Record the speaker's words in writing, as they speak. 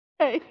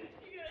Hey.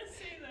 You gotta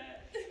say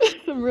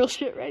that. Some real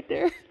shit right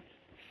there.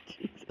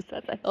 Jesus,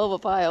 that's a hell of a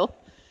pile.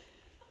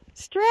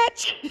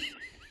 Stretch! You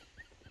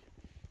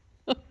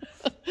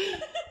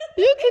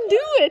can do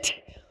it!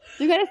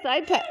 You got a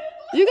side pass.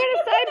 You got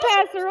a side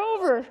pass her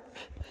over.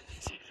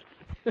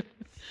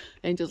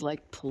 Angel's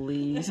like,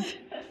 please.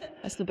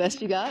 That's the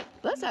best you got?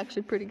 That's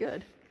actually pretty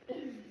good.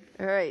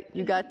 All right,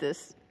 you got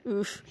this.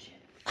 Oof.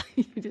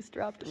 You just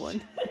dropped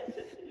one.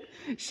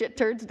 Shit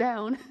turds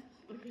down.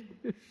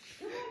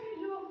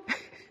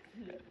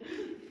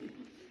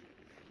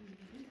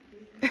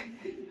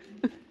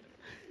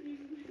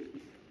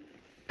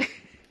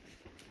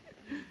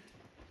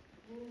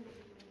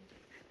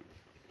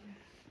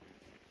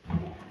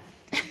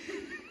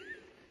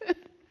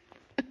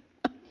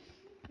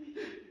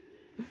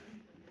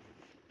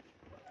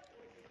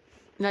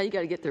 Now you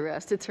gotta get the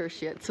rest. It's her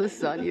shit, so this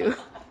is on you.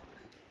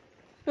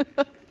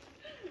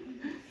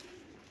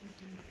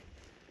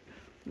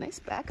 Nice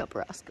backup,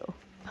 Roscoe.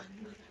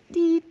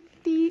 Deet,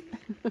 deet.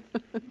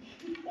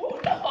 Oh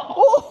no!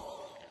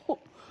 Oh!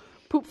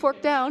 Poop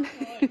fork down.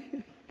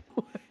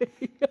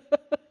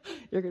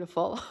 You're gonna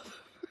fall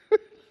off.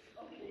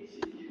 Okay,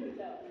 she knew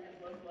that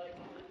weird look like.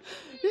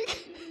 It's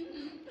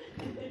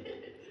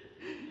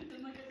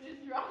like I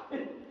just dropped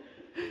it.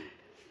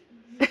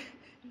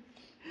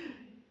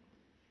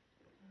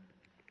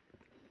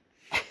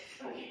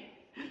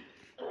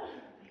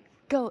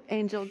 Go,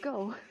 Angel,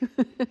 go.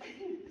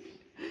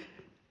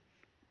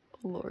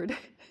 Oh, Lord.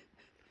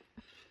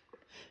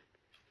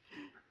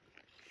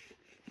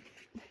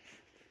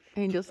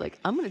 Angel's like,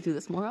 I'm going to do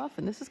this more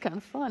often. This is kind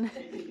of fun.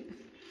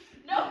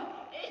 No,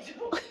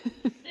 Angel,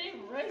 stay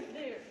right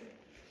there.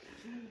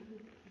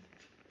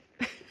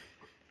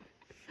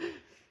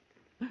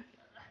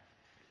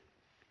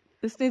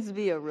 This needs to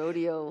be a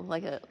rodeo,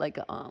 like a Like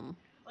a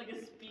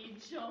speed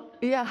show.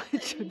 Yeah,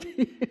 it should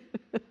be.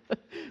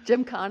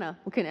 Gymkhana.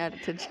 We can add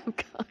it to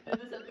Gymkhana. And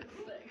this has a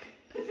click.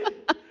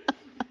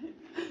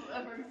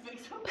 Whoever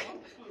picks up all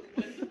the food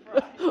wins the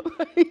prize.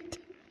 Right.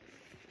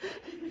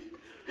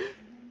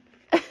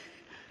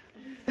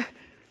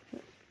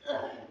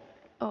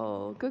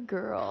 Oh, good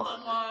girl.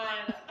 Come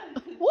on.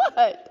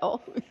 What?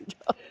 Oh, you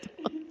dropped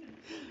one.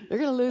 You're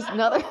gonna lose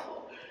another.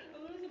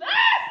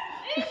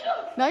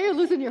 Angel! Now you're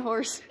losing your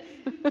horse.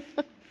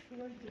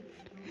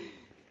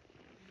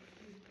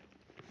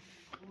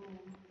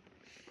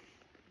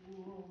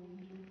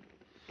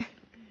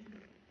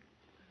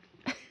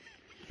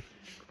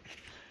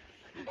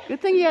 Good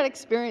thing you had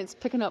experience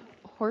picking up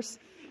horse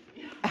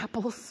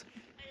apples.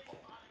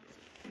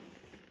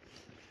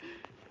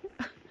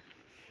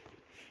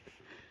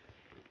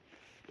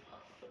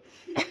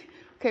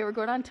 Okay, we're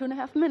going on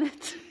 2.5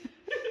 minutes.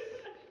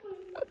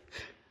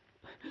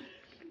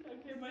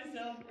 Okay,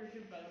 myself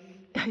freaking bunny.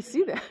 I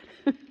see that.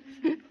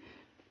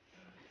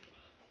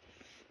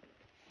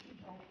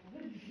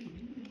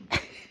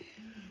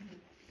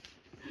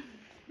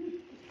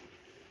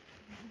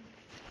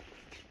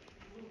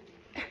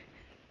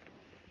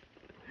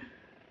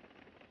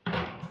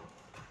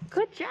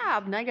 Good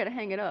job. Now I gotta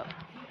hang it up.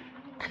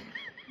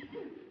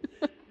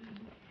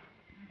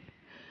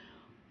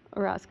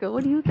 Roscoe,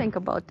 what do you think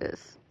about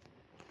this?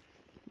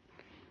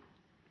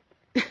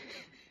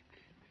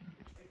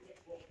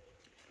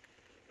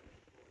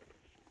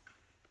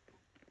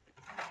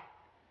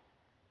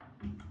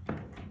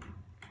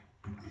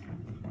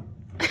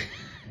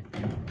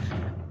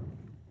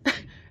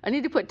 I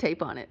need to put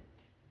tape on it.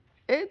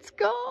 It's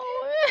going.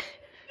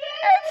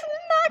 It's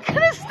not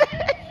gonna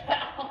stay.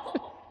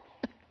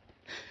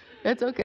 That's okay.